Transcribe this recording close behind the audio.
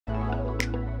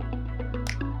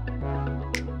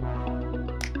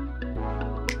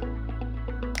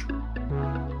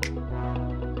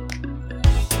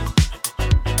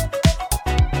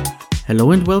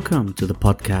Hello and welcome to the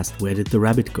podcast Where Did the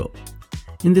Rabbit Go?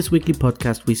 In this weekly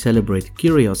podcast we celebrate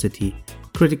curiosity,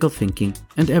 critical thinking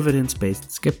and evidence-based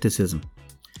skepticism.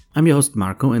 I'm your host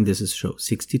Marco and this is show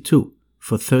 62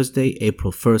 for Thursday,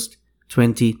 April 1st,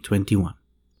 2021.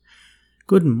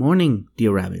 Good morning,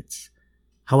 dear rabbits.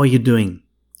 How are you doing?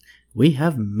 We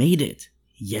have made it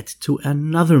yet to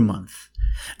another month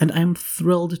and I'm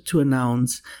thrilled to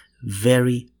announce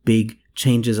very big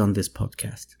changes on this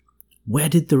podcast. Where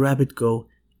Did the Rabbit Go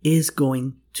is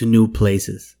going to new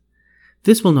places.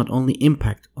 This will not only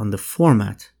impact on the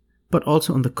format, but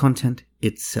also on the content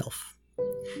itself.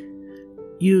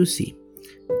 You see,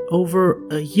 over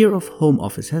a year of home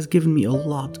office has given me a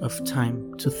lot of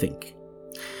time to think.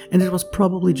 And it was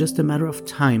probably just a matter of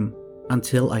time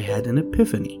until I had an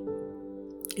epiphany.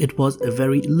 It was a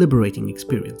very liberating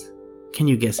experience. Can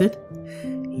you guess it?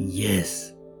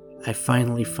 Yes, I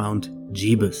finally found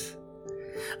Jeebus.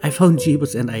 I found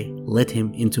Jeebus and I let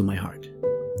him into my heart.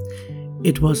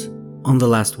 It was on the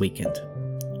last weekend,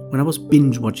 when I was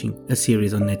binge watching a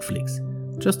series on Netflix,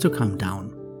 just to calm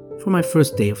down for my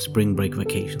first day of spring break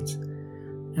vacations.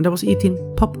 And I was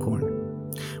eating popcorn,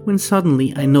 when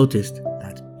suddenly I noticed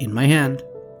that in my hand,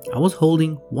 I was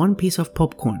holding one piece of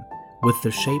popcorn with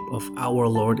the shape of our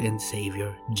Lord and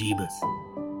Savior, Jeebus.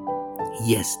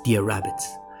 Yes, dear rabbits,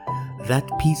 that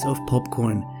piece of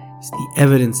popcorn is the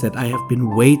evidence that I have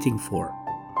been waiting for,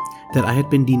 that I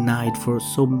had been denied for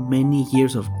so many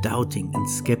years of doubting and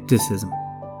skepticism.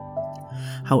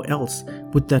 How else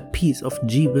would that piece of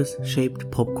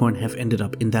Jeebus-shaped popcorn have ended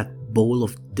up in that bowl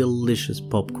of delicious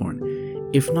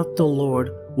popcorn, if not the Lord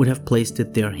would have placed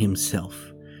it there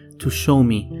himself, to show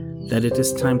me that it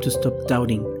is time to stop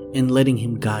doubting and letting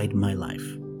him guide my life.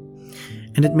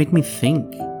 And it made me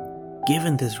think,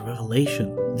 given this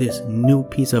revelation, this new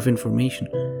piece of information,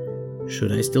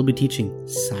 should I still be teaching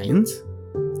science?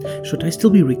 Should I still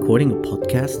be recording a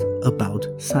podcast about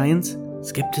science,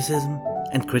 skepticism,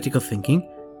 and critical thinking?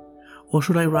 Or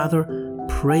should I rather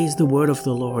praise the word of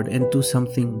the Lord and do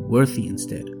something worthy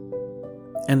instead?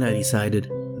 And I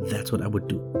decided that's what I would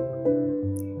do.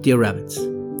 Dear rabbits,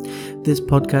 this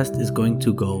podcast is going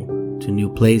to go to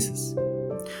new places.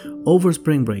 Over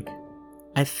spring break,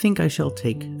 I think I shall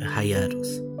take a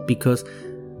hiatus because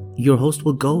your host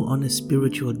will go on a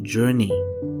spiritual journey.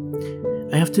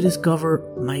 I have to discover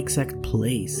my exact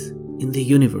place in the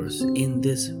universe, in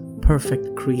this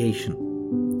perfect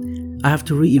creation. I have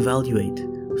to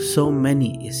reevaluate so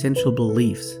many essential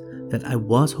beliefs that I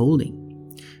was holding.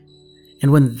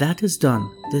 And when that is done,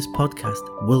 this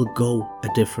podcast will go a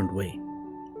different way.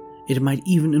 It might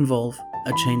even involve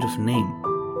a change of name.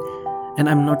 And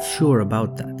I'm not sure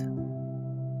about that.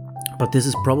 But this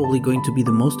is probably going to be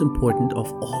the most important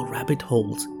of all rabbit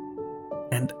holes.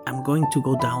 And I'm going to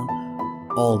go down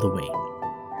all the way.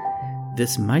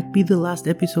 This might be the last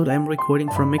episode I'm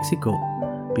recording from Mexico,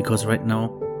 because right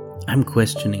now I'm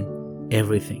questioning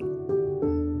everything.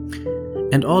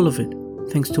 And all of it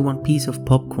thanks to one piece of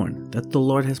popcorn that the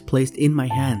Lord has placed in my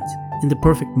hands in the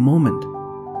perfect moment,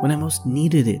 when I most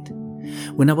needed it,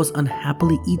 when I was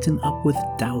unhappily eaten up with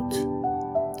doubt.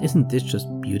 Isn't this just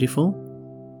beautiful?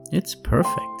 It's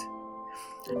perfect.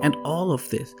 And all of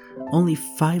this only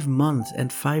 5 months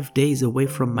and 5 days away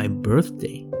from my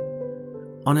birthday.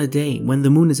 On a day when the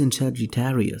moon is in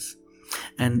Sagittarius.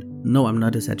 And no, I'm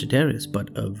not a Sagittarius,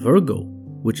 but a Virgo,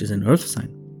 which is an earth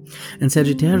sign. And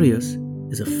Sagittarius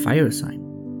is a fire sign.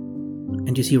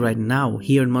 And you see right now,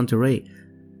 here in Monterrey,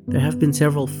 there have been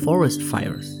several forest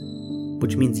fires.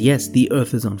 Which means yes, the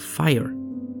earth is on fire.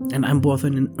 And I'm both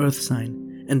in an earth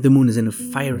sign, and the moon is in a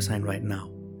fire sign right now.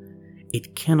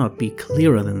 It cannot be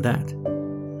clearer than that.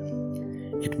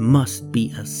 It must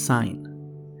be a sign.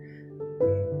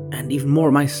 And even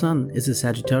more, my son is a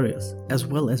Sagittarius, as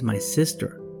well as my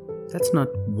sister. That's not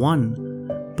one,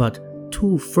 but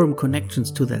 2 firm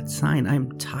connections to that sign.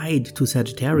 I'm tied to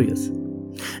Sagittarius.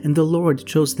 And the Lord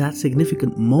chose that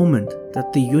significant moment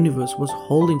that the universe was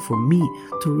holding for me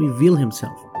to reveal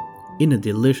himself in a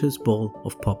delicious bowl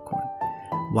of popcorn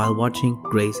while watching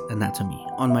Grey's Anatomy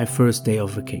on my first day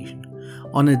of vacation.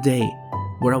 On a day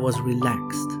where I was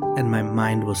relaxed and my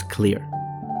mind was clear.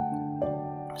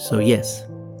 So yes,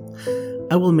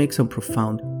 I will make some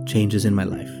profound changes in my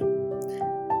life.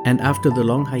 And after the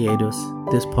long hiatus,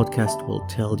 this podcast will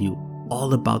tell you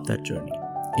all about that journey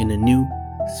in a new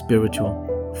spiritual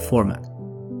format.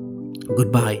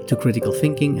 Goodbye to critical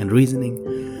thinking and reasoning,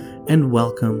 and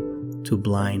welcome to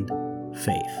blind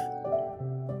faith.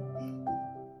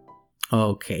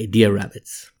 Okay, dear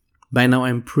rabbits, by now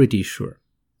I'm pretty sure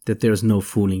that there's no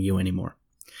fooling you anymore.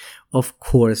 Of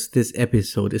course, this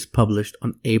episode is published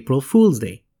on April Fool's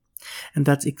Day. And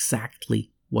that's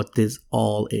exactly what this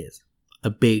all is. A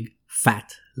big,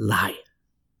 fat lie.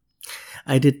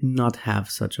 I did not have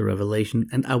such a revelation,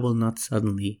 and I will not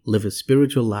suddenly live a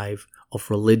spiritual life of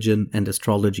religion and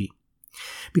astrology,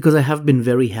 because I have been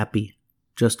very happy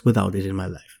just without it in my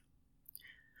life.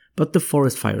 But the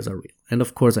forest fires are real, and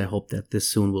of course I hope that this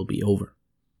soon will be over.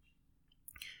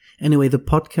 Anyway, the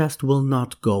podcast will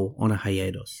not go on a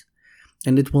hiatus,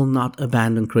 and it will not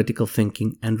abandon critical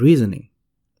thinking and reasoning.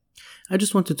 I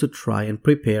just wanted to try and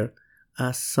prepare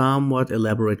a somewhat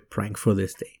elaborate prank for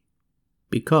this day,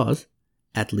 because,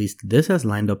 at least this has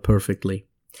lined up perfectly,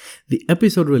 the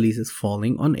episode release is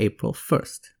falling on April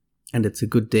 1st, and it's a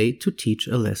good day to teach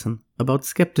a lesson about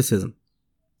skepticism.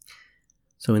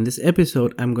 So in this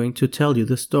episode, I'm going to tell you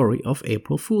the story of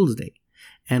April Fool's Day,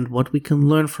 and what we can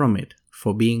learn from it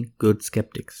for being good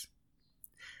skeptics.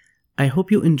 I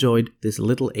hope you enjoyed this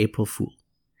little April Fool,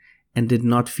 and did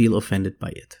not feel offended by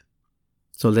it.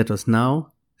 So let us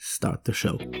now start the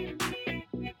show.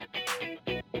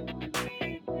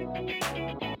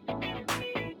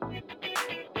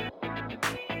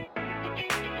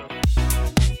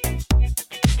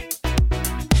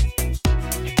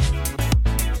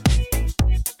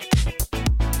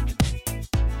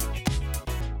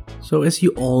 So as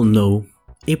you all know,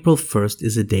 April 1st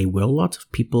is a day where lots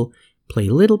of people play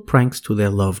little pranks to their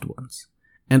loved ones.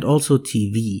 And also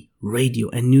TV, radio,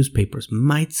 and newspapers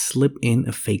might slip in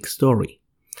a fake story.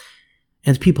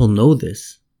 And people know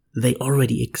this. They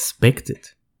already expect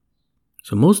it.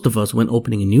 So most of us, when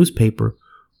opening a newspaper,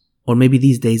 or maybe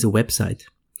these days a website,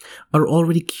 are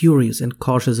already curious and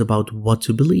cautious about what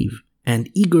to believe, and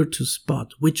eager to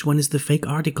spot which one is the fake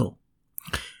article.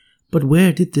 But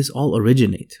where did this all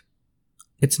originate?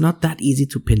 It's not that easy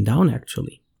to pin down,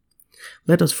 actually.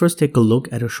 Let us first take a look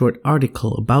at a short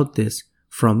article about this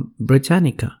from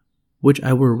Britannica, which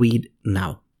I will read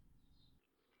now.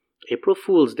 April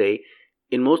Fool's Day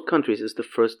in most countries is the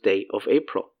first day of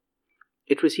April.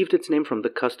 It received its name from the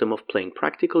custom of playing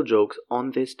practical jokes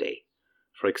on this day.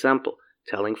 For example,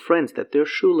 telling friends that their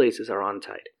shoelaces are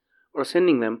untied, or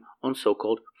sending them on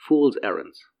so-called fool's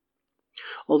errands.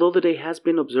 Although the day has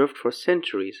been observed for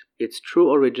centuries, its true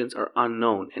origins are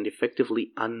unknown and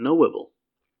effectively unknowable.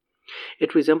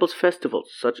 It resembles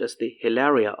festivals such as the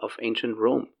Hilaria of ancient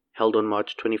Rome, held on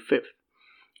March 25th,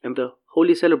 and the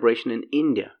Holi celebration in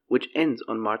India, which ends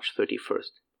on March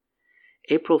 31st.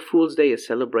 April Fool's Day is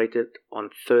celebrated on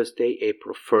Thursday,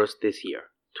 April 1st this year,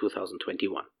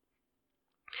 2021.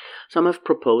 Some have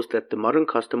proposed that the modern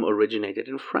custom originated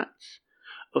in France,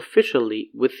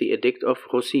 officially with the Edict of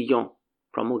Roussillon,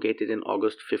 promulgated in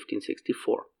August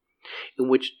 1564, in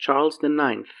which Charles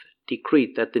IX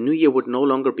decreed that the new year would no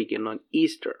longer begin on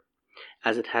Easter,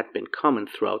 as it had been common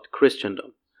throughout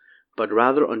Christendom, but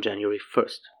rather on January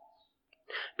 1st.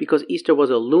 Because Easter was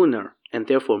a lunar and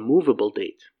therefore movable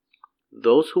date,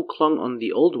 those who clung on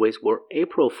the old ways were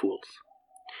April Fools.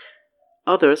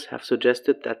 Others have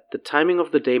suggested that the timing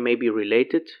of the day may be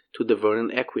related to the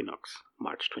vernal equinox,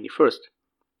 March 21st,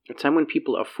 a time when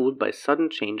people are fooled by sudden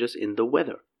changes in the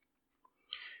weather.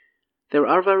 There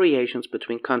are variations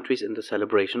between countries in the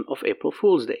celebration of April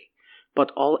Fool's Day,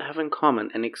 but all have in common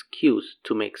an excuse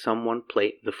to make someone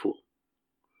play the fool.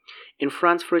 In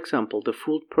France, for example, the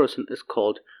fooled person is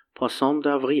called Poisson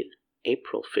d'Avril,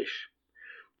 April fish,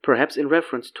 perhaps in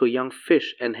reference to a young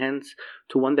fish and hence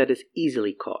to one that is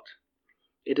easily caught.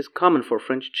 It is common for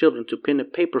French children to pin a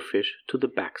paper fish to the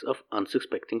backs of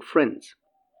unsuspecting friends.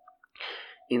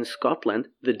 In Scotland,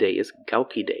 the day is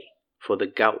Gowkie Day, for the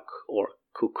gowk, or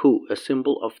cuckoo, a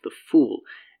symbol of the fool,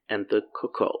 and the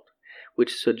cuckold,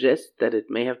 which suggests that it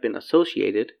may have been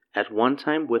associated at one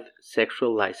time with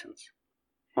sexual license.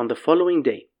 On the following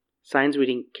day, signs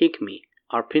reading "Kick Me"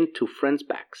 are pinned to friends'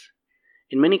 backs.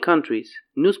 In many countries,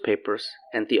 newspapers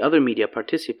and the other media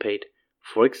participate,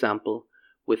 for example,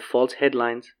 with false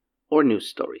headlines or news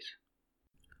stories.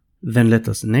 Then let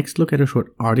us next look at a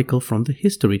short article from the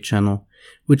History Channel,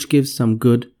 which gives some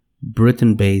good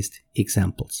Britain-based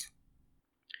examples.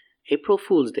 April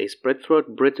Fool's Day spread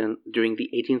throughout Britain during the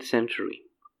 18th century.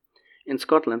 In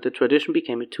Scotland, the tradition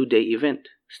became a two-day event,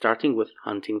 starting with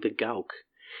hunting the gowk,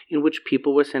 in which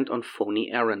people were sent on phony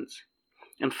errands,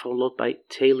 and followed by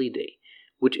Taily Day,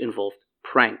 which involved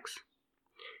pranks.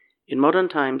 In modern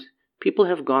times, people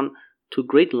have gone to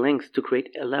great lengths to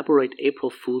create elaborate April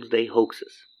Fool's Day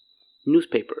hoaxes.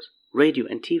 Newspapers, radio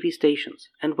and TV stations,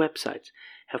 and websites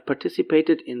have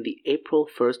participated in the April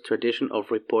 1st tradition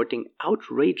of reporting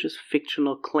outrageous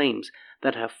fictional claims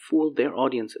that have fooled their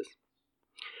audiences.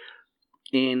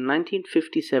 In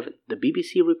 1957, the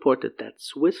BBC reported that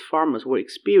Swiss farmers were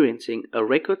experiencing a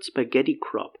record spaghetti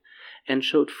crop and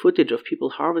showed footage of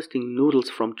people harvesting noodles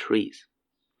from trees.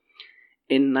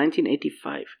 In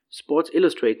 1985, Sports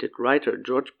Illustrated writer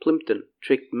George Plimpton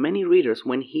tricked many readers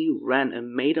when he ran a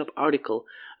made-up article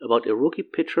about a rookie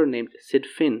pitcher named Sid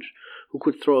Finch who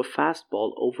could throw a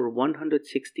fastball over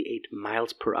 168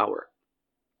 miles per hour.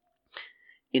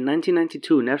 In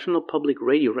 1992, National Public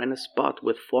Radio ran a spot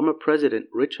with former President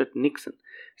Richard Nixon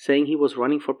saying he was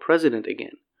running for president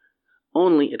again.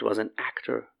 Only it was an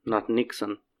actor, not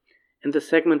Nixon, and the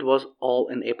segment was all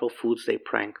an April Fool's Day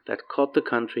prank that caught the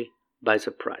country by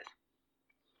surprise.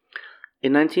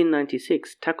 In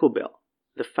 1996, Taco Bell,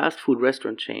 the fast food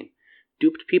restaurant chain,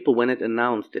 duped people when it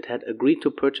announced it had agreed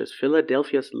to purchase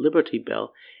Philadelphia's Liberty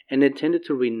Bell and intended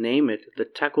to rename it the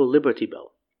Taco Liberty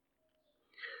Bell.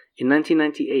 In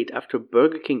 1998, after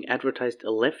Burger King advertised a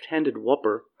left-handed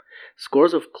Whopper,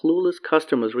 scores of clueless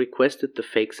customers requested the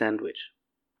fake sandwich.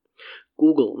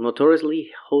 Google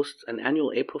notoriously hosts an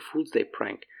annual April Fool's Day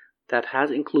prank that has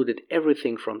included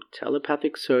everything from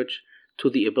telepathic search to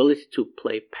the ability to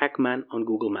play Pac-Man on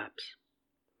Google Maps.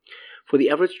 For the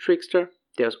average trickster,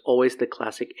 there's always the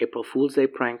classic April Fool's Day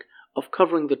prank of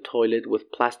covering the toilet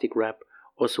with plastic wrap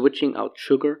or switching out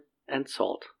sugar and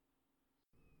salt.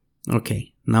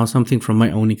 Okay, now something from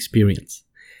my own experience.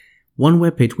 One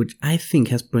webpage which I think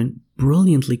has been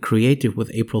brilliantly creative with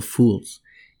April Fools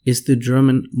is the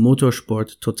German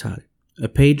Motorsport Total, a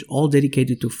page all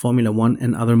dedicated to Formula 1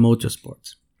 and other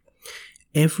motorsports.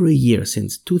 Every year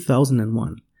since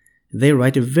 2001, they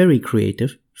write a very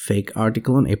creative fake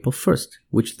article on April 1st,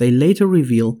 which they later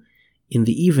reveal in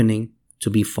the evening to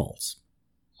be false.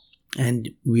 And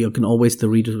the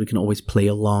readers can always play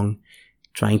along,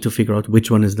 trying to figure out which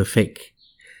one is the fake.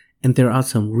 And there are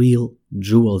some real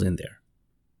jewels in there.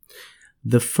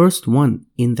 The first one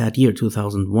in that year,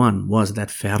 2001, was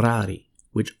that Ferrari,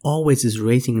 which always is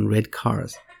racing in red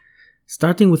cars,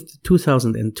 starting with the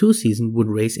 2002 season, would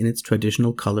race in its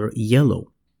traditional color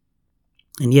yellow.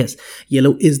 And yes,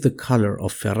 yellow is the color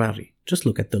of Ferrari. Just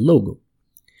look at the logo.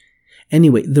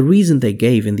 Anyway, the reason they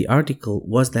gave in the article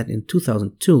was that in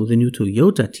 2002, the new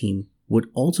Toyota team would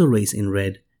also race in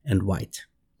red and white,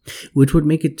 which would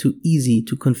make it too easy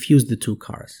to confuse the two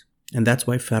cars. And that's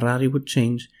why Ferrari would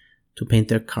change to paint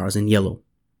their cars in yellow.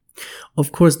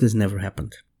 Of course, this never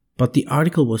happened, but the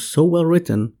article was so well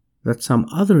written that some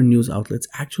other news outlets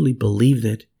actually believed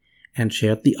it and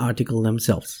shared the article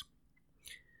themselves.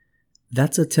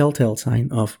 That's a telltale sign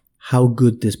of how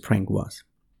good this prank was.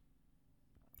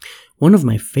 One of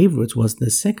my favorites was the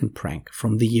second prank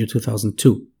from the year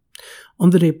 2002. On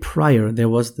the day prior, there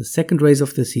was the second race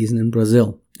of the season in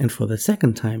Brazil, and for the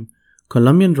second time,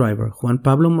 Colombian driver Juan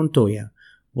Pablo Montoya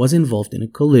was involved in a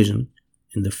collision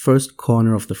in the first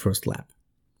corner of the first lap,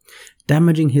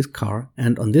 damaging his car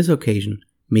and, on this occasion,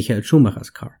 Michael Schumacher's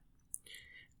car.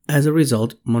 As a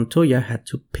result, Montoya had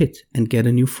to pit and get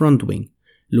a new front wing,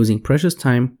 losing precious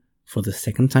time for the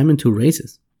second time in 2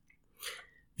 races.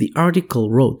 The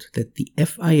article wrote that the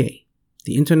FIA,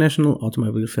 the International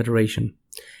Automobile Federation,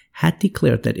 had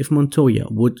declared that if Montoya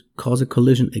would cause a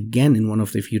collision again in one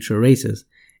of the future races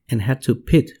and had to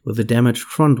pit with a damaged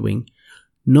front wing,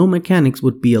 no mechanics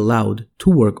would be allowed to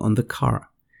work on the car,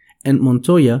 and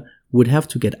Montoya would have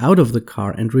to get out of the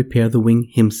car and repair the wing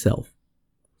himself.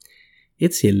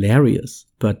 It's hilarious,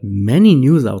 but many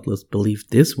news outlets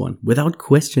believed this one without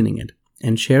questioning it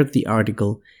and shared the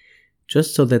article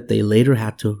just so that they later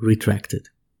had to retract it.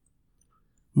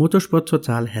 Motorsport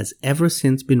Total has ever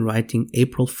since been writing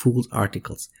April Fool's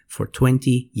articles for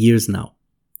 20 years now.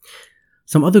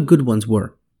 Some other good ones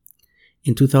were: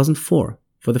 in 2004,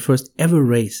 for the first ever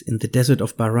race in the desert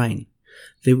of Bahrain,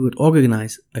 they would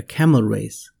organize a camel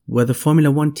race where the Formula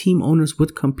 1 team owners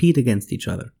would compete against each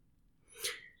other.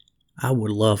 I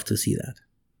would love to see that.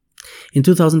 In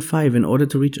 2005, in order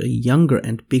to reach a younger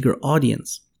and bigger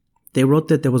audience, they wrote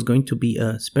that there was going to be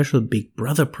a special Big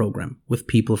Brother program with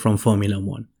people from Formula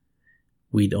 1.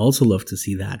 We'd also love to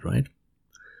see that, right?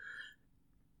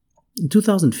 In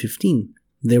 2015,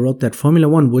 they wrote that Formula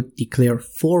 1 would declare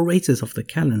 4 races of the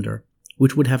calendar,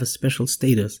 which would have a special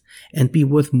status and be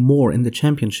worth more in the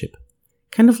championship,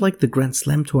 kind of like the Grand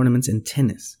Slam tournaments in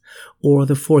tennis or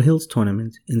the Four Hills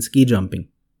tournament in ski jumping.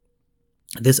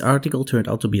 This article turned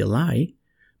out to be a lie,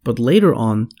 but later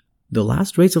on, the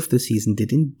last race of the season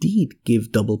did indeed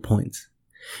give double points,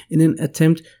 in an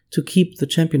attempt to keep the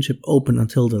championship open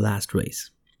until the last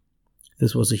race.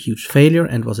 This was a huge failure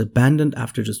and was abandoned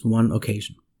after just one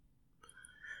occasion.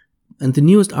 And the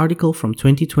newest article from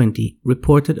 2020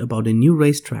 reported about a new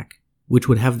racetrack which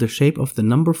would have the shape of the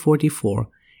number 44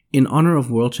 in honor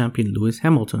of world champion Lewis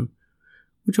Hamilton,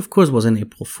 which of course was an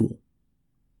April Fool.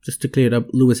 Just to clear it up,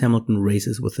 Lewis Hamilton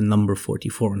races with the number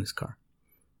 44 on his car.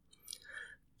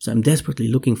 So I'm desperately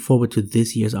looking forward to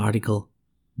this year's article.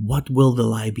 What will the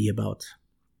lie be about?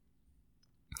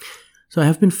 So I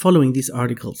have been following these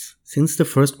articles since the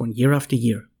first one, year after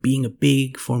year, being a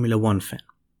big Formula One fan.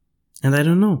 And I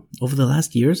don't know, over the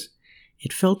last years,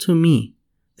 it felt to me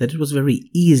that it was very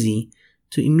easy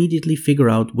to immediately figure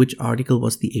out which article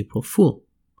was the April Fool.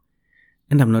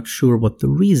 And I'm not sure what the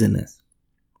reason is.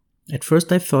 At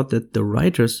first I thought that the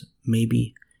writers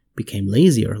maybe became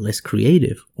lazier, less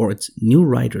creative, or it's new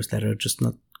writers that are just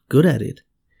not good at it.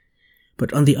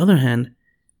 But on the other hand,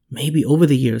 maybe over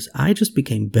the years I just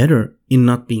became better in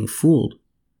not being fooled.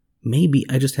 Maybe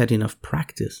I just had enough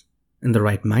practice and the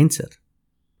right mindset.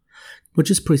 Which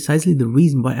is precisely the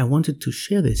reason why I wanted to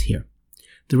share this here.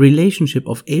 The relationship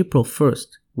of April 1st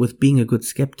with being a good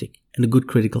skeptic and a good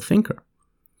critical thinker.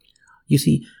 You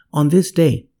see, on this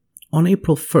day, on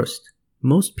April 1st,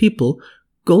 most people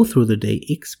go through the day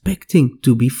expecting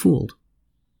to be fooled.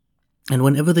 And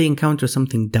whenever they encounter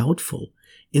something doubtful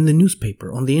in the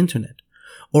newspaper, on the internet,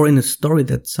 or in a story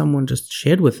that someone just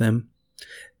shared with them,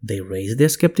 they raise their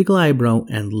skeptical eyebrow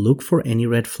and look for any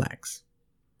red flags.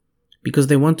 Because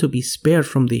they want to be spared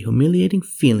from the humiliating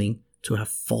feeling to have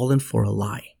fallen for a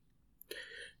lie.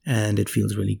 And it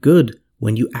feels really good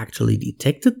when you actually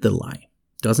detected the lie,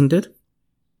 doesn't it?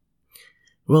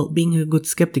 Well, being a good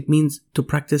skeptic means to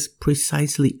practice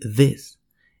precisely this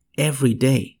every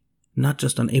day, not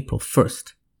just on April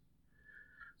 1st.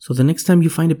 So the next time you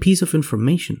find a piece of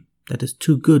information that is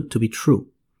too good to be true,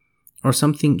 or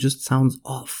something just sounds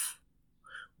off,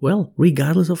 well,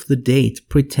 regardless of the date,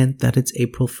 pretend that it's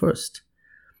April 1st.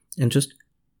 And just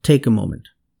take a moment.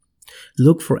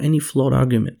 Look for any flawed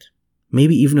argument,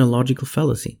 maybe even a logical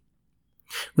fallacy.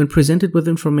 When presented with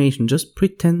information, just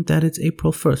pretend that it's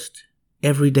April 1st,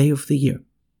 every day of the year.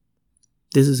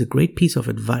 This is a great piece of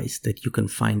advice that you can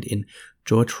find in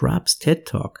George Rapp's TED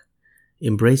Talk.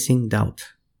 Embracing Doubt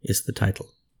is the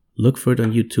title. Look for it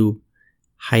on YouTube.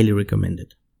 Highly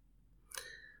recommended.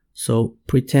 So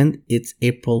pretend it's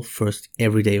April 1st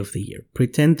every day of the year.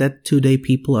 Pretend that today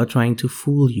people are trying to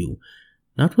fool you.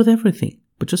 Not with everything,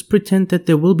 but just pretend that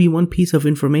there will be one piece of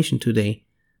information today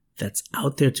that's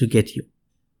out there to get you,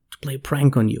 to play a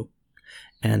prank on you,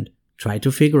 and try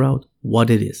to figure out what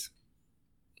it is.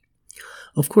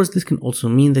 Of course, this can also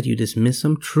mean that you dismiss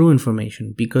some true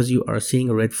information because you are seeing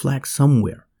a red flag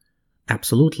somewhere.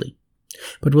 Absolutely.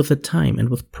 But with the time and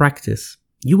with practice,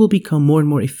 you will become more and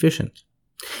more efficient.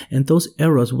 And those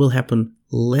errors will happen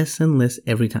less and less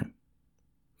every time.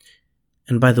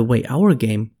 And by the way, our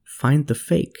game, Find the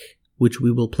Fake, which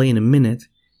we will play in a minute,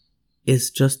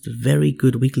 is just very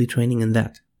good weekly training in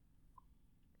that.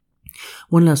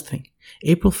 One last thing.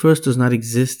 April 1st does not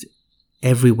exist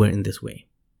everywhere in this way.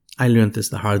 I learned this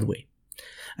the hard way.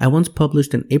 I once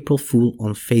published an April Fool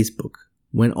on Facebook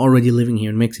when already living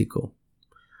here in Mexico.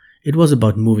 It was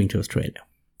about moving to Australia.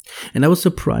 And I was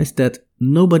surprised that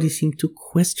nobody seemed to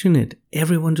question it.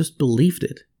 Everyone just believed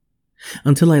it.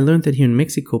 Until I learned that here in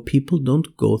Mexico, people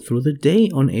don't go through the day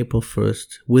on April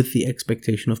 1st with the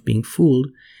expectation of being fooled,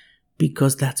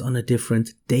 because that's on a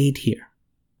different date here.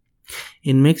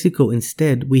 In Mexico,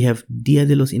 instead, we have Dia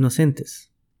de los Inocentes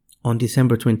on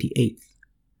December 28th.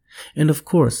 And of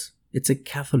course, it's a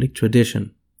Catholic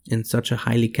tradition in such a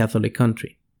highly Catholic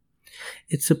country.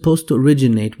 It's supposed to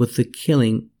originate with the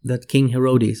killing that King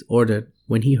Herodes ordered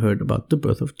when he heard about the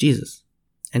birth of Jesus.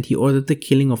 And he ordered the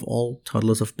killing of all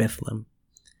toddlers of Bethlehem.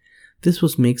 This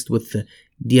was mixed with the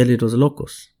Dia de los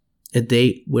Locos, a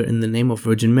day where in the name of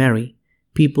Virgin Mary,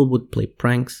 people would play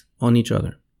pranks on each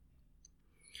other.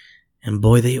 And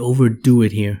boy, they overdo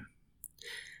it here.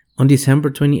 On December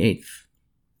 28th,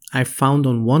 I found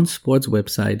on one sports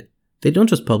website, they don't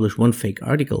just publish one fake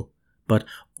article, but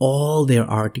all their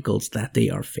articles that they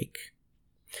are fake.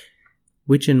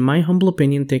 Which in my humble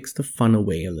opinion takes the fun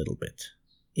away a little bit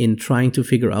in trying to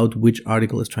figure out which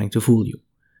article is trying to fool you,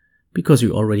 because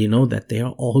you already know that they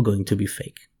are all going to be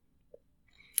fake.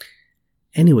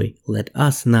 Anyway, let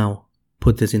us now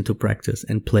put this into practice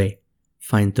and play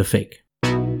Find the Fake.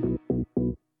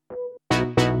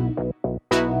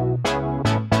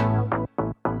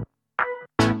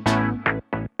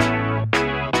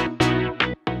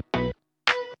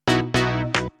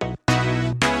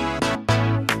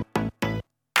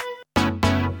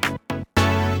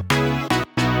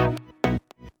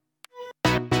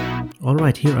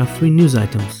 Alright, here are 3 news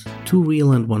items, 2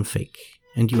 real and 1 fake,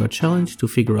 and you are challenged to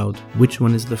figure out which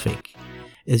one is the fake,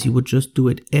 as you would just do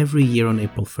it every year on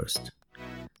April 1st.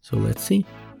 So let's see.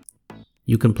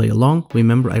 You can play along.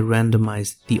 Remember, I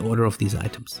randomized the order of these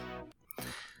items.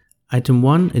 Item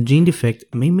 1, a gene defect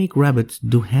may make rabbits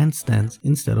do handstands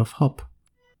instead of hop.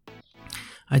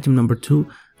 Item number 2,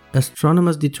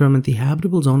 astronomers determined the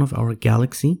habitable zone of our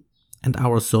galaxy and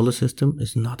our solar system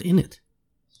is not in it.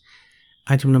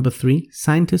 Item number 3,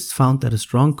 scientists found that a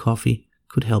strong coffee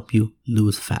could help you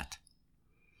lose fat.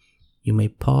 You may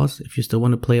pause if you still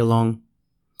want to play along,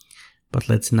 but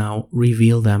let's now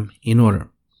reveal them in order.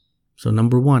 So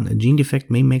number 1, a gene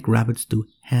defect may make rabbits do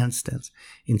handstands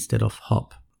instead of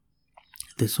hop.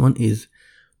 This one is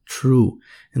true,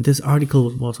 and this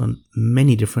article was on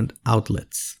many different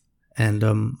outlets. And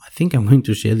I think I'm going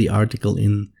to share the article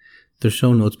in the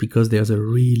show notes because there's a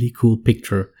really cool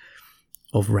picture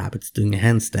of rabbits doing a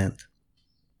handstand.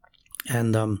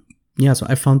 And so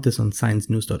I found this on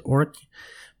sciencenews.org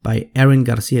by Erin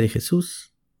Garcia de Jesus,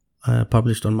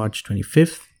 published on March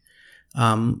 25th.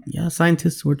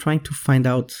 Scientists were trying to find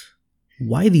out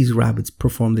why these rabbits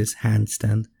perform this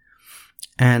handstand.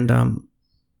 And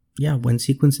when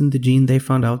sequencing the gene, they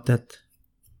found out that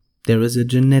there is a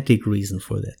genetic reason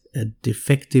for that, a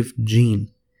defective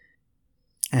gene.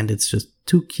 And it's just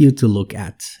too cute to look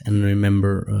at. And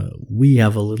remember, we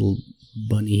have a little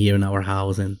bunny here in our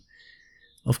house, and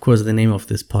of course the name of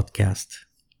this podcast.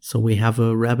 So we have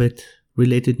a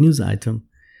rabbit-related news item,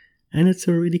 and it's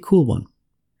a really cool one.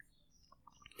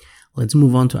 Let's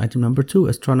move on to item number 2.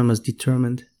 Astronomers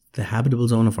determined the habitable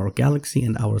zone of our galaxy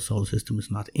and our solar system is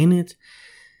not in it.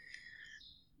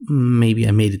 Maybe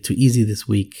I made it too easy this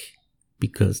week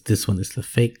because this one is the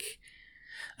fake.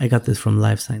 I got this from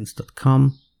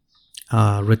livescience.com,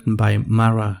 written by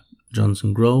Mara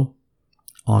Johnson-Grow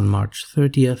on March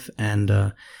 30th. And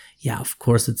of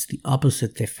course, it's the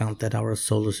opposite. They found that our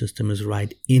solar system is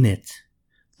right in it.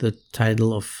 The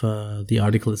title of the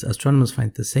article is Astronomers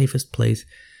Find the Safest Place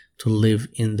to Live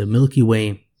in the Milky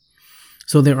Way.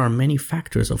 So there are many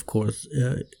factors, of course,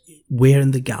 where in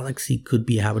the galaxy could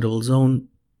be a habitable zone.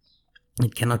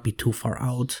 It cannot be too far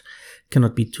out,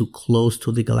 cannot be too close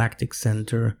to the galactic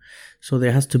center. So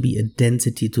there has to be a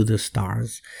density to the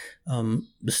stars. The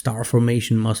star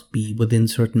formation must be within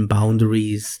certain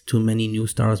boundaries. Too many new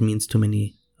stars means too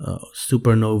many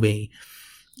supernovae.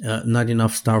 Not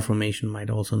enough star formation might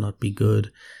also not be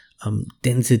good.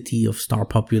 Density of star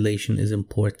population is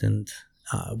important.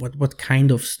 What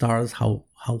kind of stars, how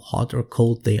hot or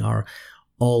cold they are,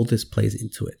 all this plays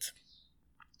into it.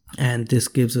 And this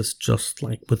gives us, just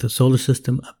like with the solar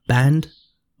system, a band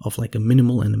of like a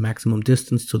minimal and a maximum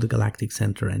distance to the galactic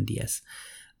center. And yes,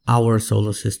 our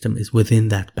solar system is within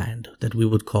that band that we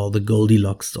would call the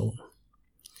Goldilocks zone.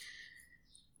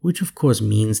 Which of course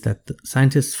means that the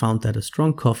scientists found that a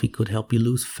strong coffee could help you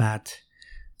lose fat.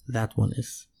 That one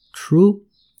is true.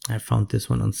 I found this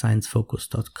one on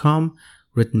sciencefocus.com,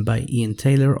 written by Ian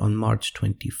Taylor on March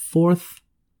 24th.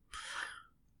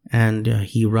 And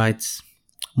he writes,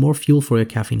 more fuel for your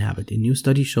caffeine habit. A new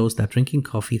study shows that drinking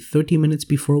coffee 30 minutes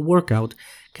before a workout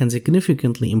can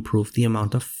significantly improve the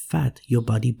amount of fat your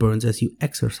body burns as you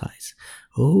exercise.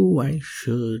 Oh, I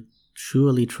should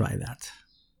surely try that.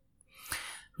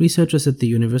 Researchers at the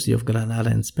University of Granada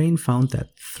in Spain found that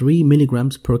 3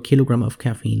 milligrams per kilogram of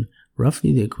caffeine,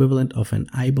 roughly the equivalent of an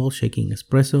eyeball-shaking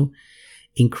espresso,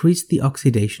 increased the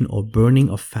oxidation or burning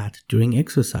of fat during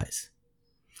exercise.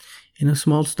 In a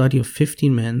small study of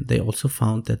 15 men, they also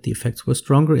found that the effects were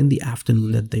stronger in the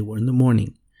afternoon than they were in the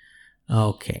morning.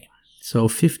 Okay, so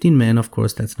 15 men, of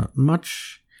course, that's not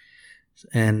much.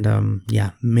 And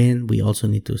men, we also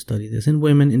need to study this in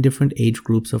women in different age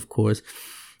groups, of course.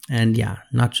 And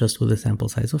not just with a sample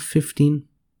size of 15.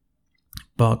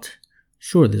 But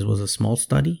sure, this was a small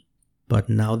study, but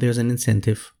now there's an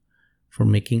incentive for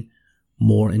making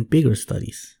more and bigger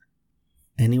studies.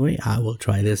 Anyway, I will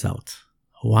try this out.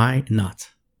 Why not?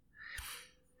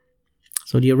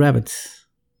 So dear rabbits,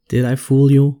 did I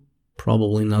fool you?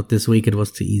 Probably not this week, it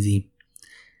was too easy.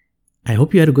 I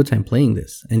hope you had a good time playing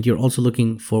this, and you're also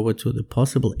looking forward to the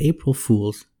possible April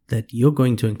Fools that you're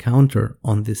going to encounter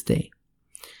on this day.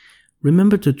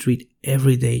 Remember to treat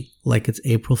every day like it's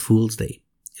April Fool's Day,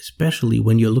 especially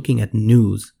when you're looking at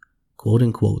news, quote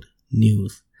unquote,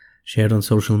 news, shared on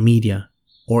social media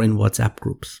or in WhatsApp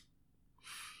groups.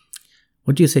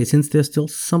 What do you say, since there's still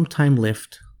some time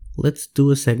left, let's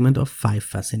do a segment of 5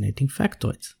 fascinating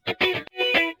factoids.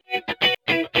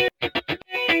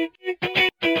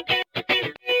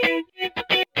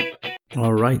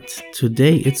 Alright,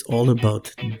 today it's all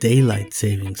about daylight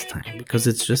savings time, because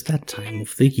it's just that time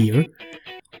of the year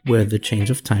where the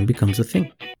change of time becomes a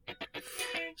thing.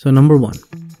 So number 1,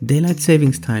 daylight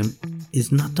savings time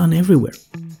is not done everywhere.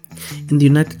 In the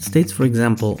United States, for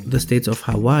example, the states of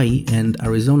Hawaii and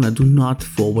Arizona do not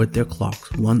forward their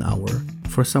clocks 1 hour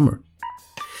for summer.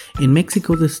 In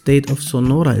Mexico, the state of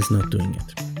Sonora is not doing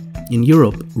it. In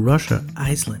Europe, Russia,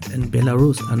 Iceland, and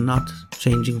Belarus are not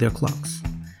changing their clocks.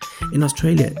 In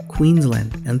Australia,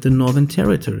 Queensland, and the Northern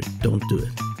Territory don't do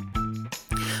it.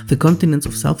 The continents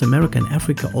of South America and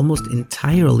Africa almost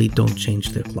entirely don't change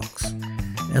their clocks,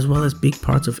 as well as big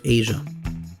parts of Asia.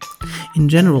 In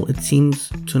general, it seems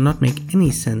to not make any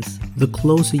sense the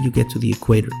closer you get to the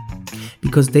equator,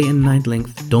 because day and night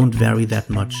length don't vary that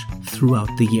much throughout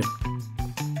the year.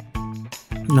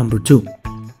 Number 2.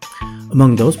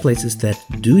 Among those places that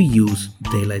do use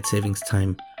daylight savings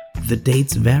time, the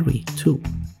dates vary too.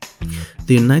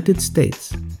 The United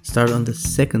States start on the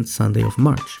second Sunday of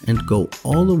March and go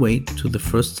all the way to the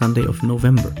first Sunday of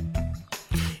November.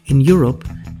 In Europe,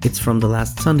 it's from the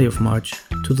last Sunday of March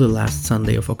to the last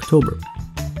Sunday of October.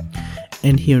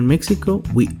 And here in Mexico,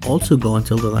 we also go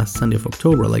until the last Sunday of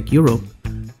October like Europe,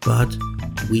 but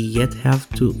we yet have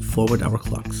to forward our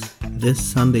clocks, this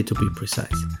Sunday to be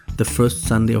precise, the first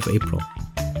Sunday of April.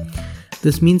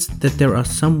 This means that there are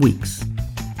some weeks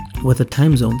where the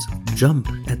time zones jump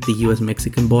at the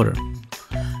US-Mexican border.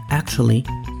 Actually,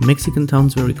 Mexican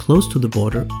towns very close to the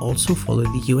border also follow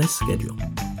the US schedule,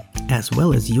 as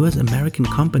well as US-American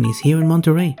companies here in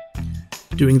Monterrey.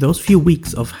 During those few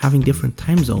weeks of having different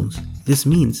time zones, this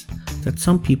means that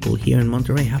some people here in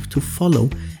Monterrey have to follow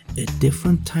a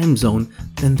different time zone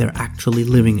than they're actually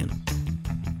living in.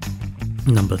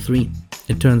 Number 3.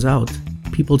 It turns out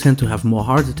people tend to have more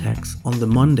heart attacks on the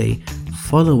Monday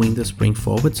following the spring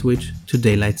forward switch to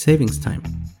daylight savings time.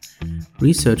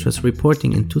 Researchers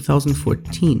reporting in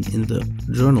 2014 in the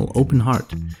journal Open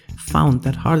Heart found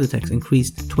that heart attacks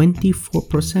increased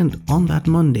 24% on that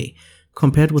Monday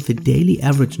compared with the daily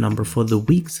average number for the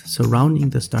weeks surrounding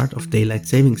the start of daylight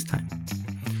savings time.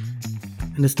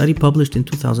 And a study published in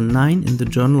 2009 in the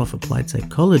Journal of Applied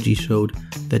Psychology showed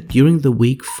that during the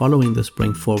week following the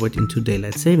spring forward into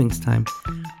daylight savings time,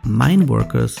 mine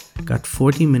workers got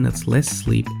 40 minutes less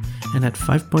sleep and had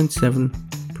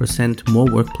 5.7% more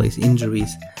workplace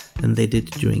injuries than they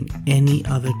did during any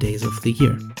other days of the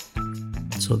year.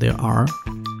 So there are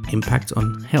impacts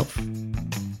on health.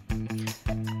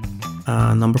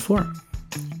 Number 4.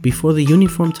 Before the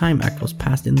Uniform Time Act was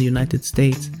passed in the United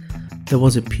States, there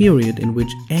was a period in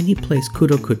which any place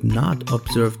could or could not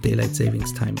observe daylight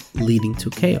savings time, leading to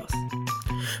chaos.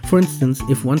 For instance,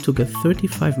 if one took a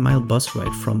 35-mile bus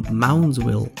ride from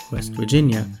Moundsville, West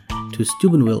Virginia, to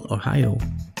Steubenville, Ohio,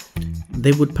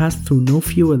 they would pass through no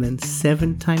fewer than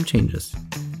 7 time changes.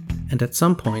 And at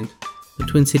some point, the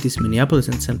Twin Cities, Minneapolis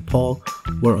and St. Paul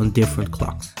were on different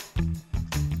clocks.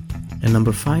 And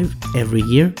number 5, every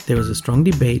year there is a strong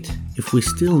debate if we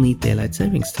still need daylight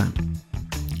savings time.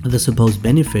 The supposed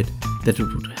benefit that it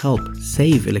would help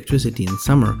save electricity in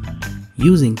summer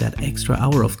using that extra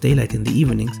hour of daylight in the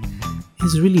evenings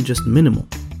is really just minimal.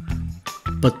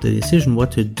 But the decision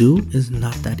what to do is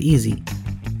not that easy,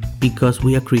 because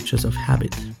we are creatures of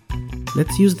habit.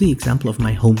 Let's use the example of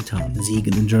my hometown,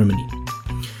 Siegen in Germany.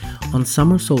 On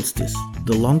summer solstice,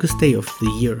 the longest day of the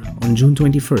year, on June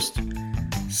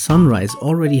 21st, sunrise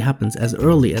already happens as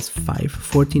early as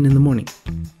 5:14 in the morning.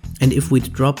 And if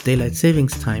we'd dropped daylight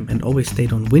savings time and always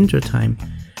stayed on winter time,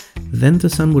 then the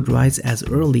sun would rise as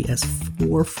early as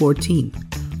 4:14,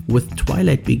 with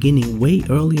twilight beginning way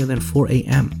earlier than 4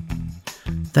 a.m.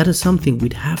 That is something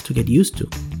we'd have to get used to.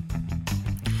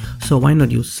 So why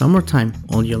not use summertime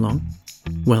all year long?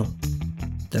 Well,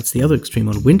 that's the other extreme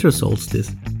on winter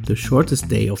solstice, the shortest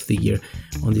day of the year,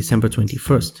 on December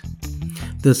 21st.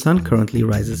 The sun currently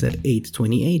rises at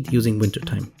 8:28 using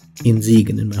wintertime, in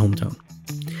Siegen in my hometown.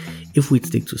 If we'd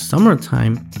stick to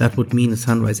summertime, that would mean a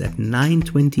sunrise at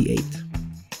 9:28.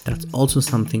 That's also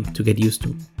something to get used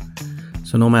to.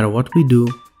 So no matter what we do,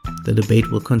 the debate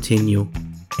will continue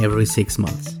every 6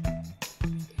 months.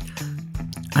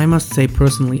 I must say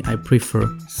personally I prefer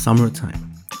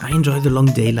summertime. I enjoy the long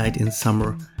daylight in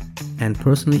summer, and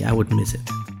personally I would miss it.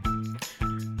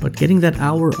 But getting that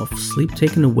hour of sleep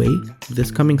taken away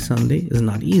this coming Sunday is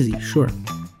not easy, sure.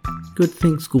 Good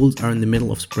thing schools are in the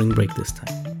middle of spring break this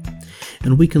time.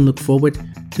 And we can look forward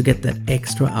to get that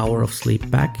extra hour of sleep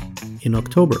back in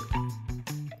October.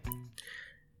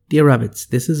 Dear Rabbits,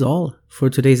 this is all for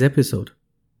today's episode.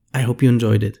 I hope you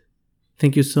enjoyed it.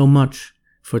 Thank you so much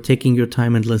for taking your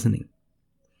time and listening.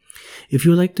 If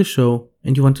you like the show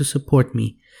and you want to support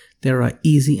me, there are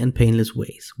easy and painless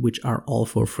ways, which are all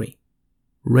for free.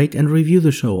 Rate and review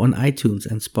the show on iTunes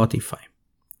and Spotify.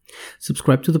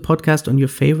 Subscribe to the podcast on your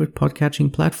favorite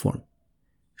podcatching platform.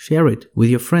 Share it with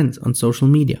your friends on social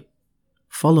media.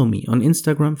 Follow me on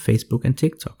Instagram, Facebook, and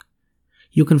TikTok.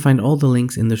 You can find all the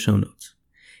links in the show notes.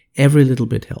 Every little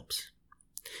bit helps.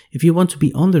 If you want to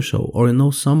be on the show or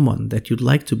know someone that you'd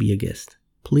like to be a guest,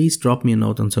 please drop me a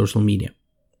note on social media.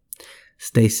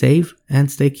 Stay safe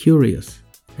and stay curious.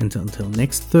 And until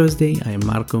next Thursday, I am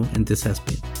Marco and this has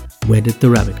been Where Did the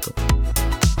Rabbit Go?